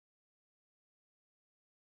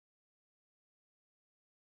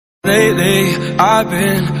Lately, I've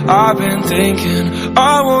been thinking,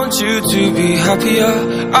 I want you to be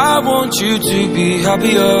happier, I want you to be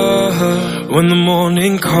happier. When the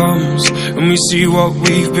morning comes, and we see what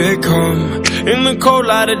we've become. In the cold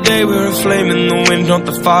light of day, we're a flame in the wind, not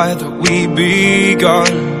the fire that we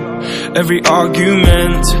begun. Every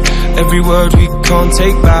argument, every word we can't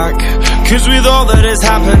take back. Cause with all that has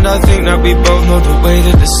happened, I think that we both know the way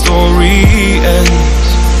that the story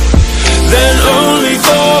ends. Then only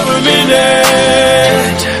for a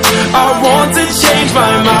minute I want to change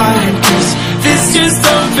my mind, cause this just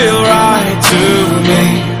don't feel right to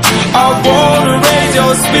me. I wanna raise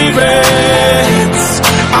your spirits,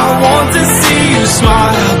 I want to see you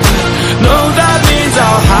smile, but no, that means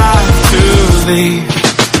I'll have to leave.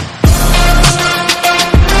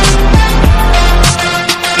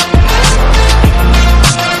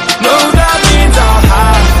 No, that means I'll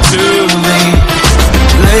have to leave.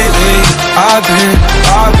 Lately, I've been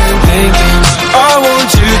thinking, I want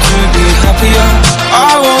you to be happier,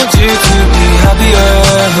 I want you to be happier.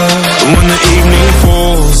 When the evening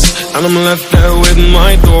falls, and I'm left there with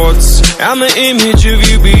my thoughts, and the image of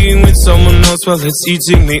you being with someone else, well, it's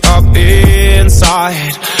eating me up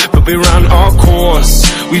inside. But we ran our course,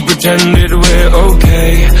 we pretended we're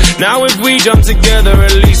okay. Now if we jump together,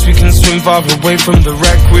 at least we can swim far away from the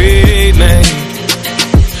wreck we made.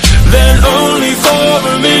 Then only for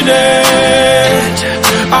a minute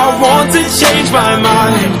I want to change my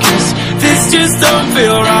mind, cause this just don't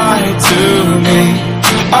feel right to me.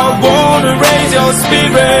 I wanna raise your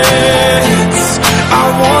spirits,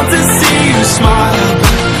 I want to see you smile,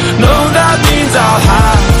 but no, that means I'll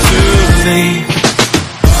have to leave.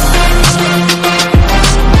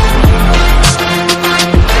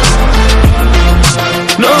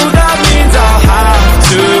 No, that means I'll have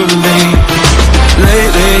to leave.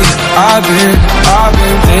 Lately, I've been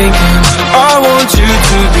thinking, I want you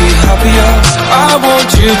to be happier, I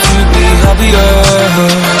want you to be happier.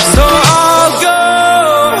 So I'll go,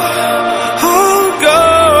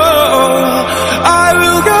 I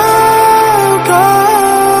will go.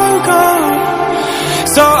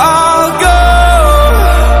 So I'll go,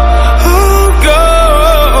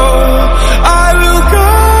 I will go.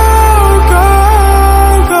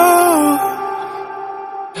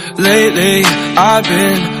 Lately,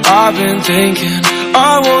 I've been thinking,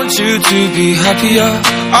 I want you to be happier,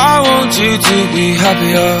 I want you to be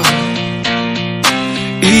happier.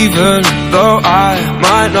 Even though I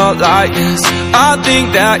might not like this, I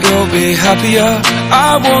think that you'll be happier,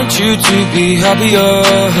 I want you to be happier.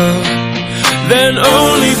 Then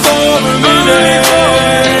only for a minute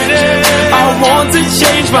I want to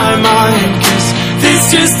change my mind, cause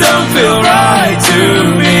this just don't feel right to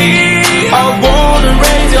me. I want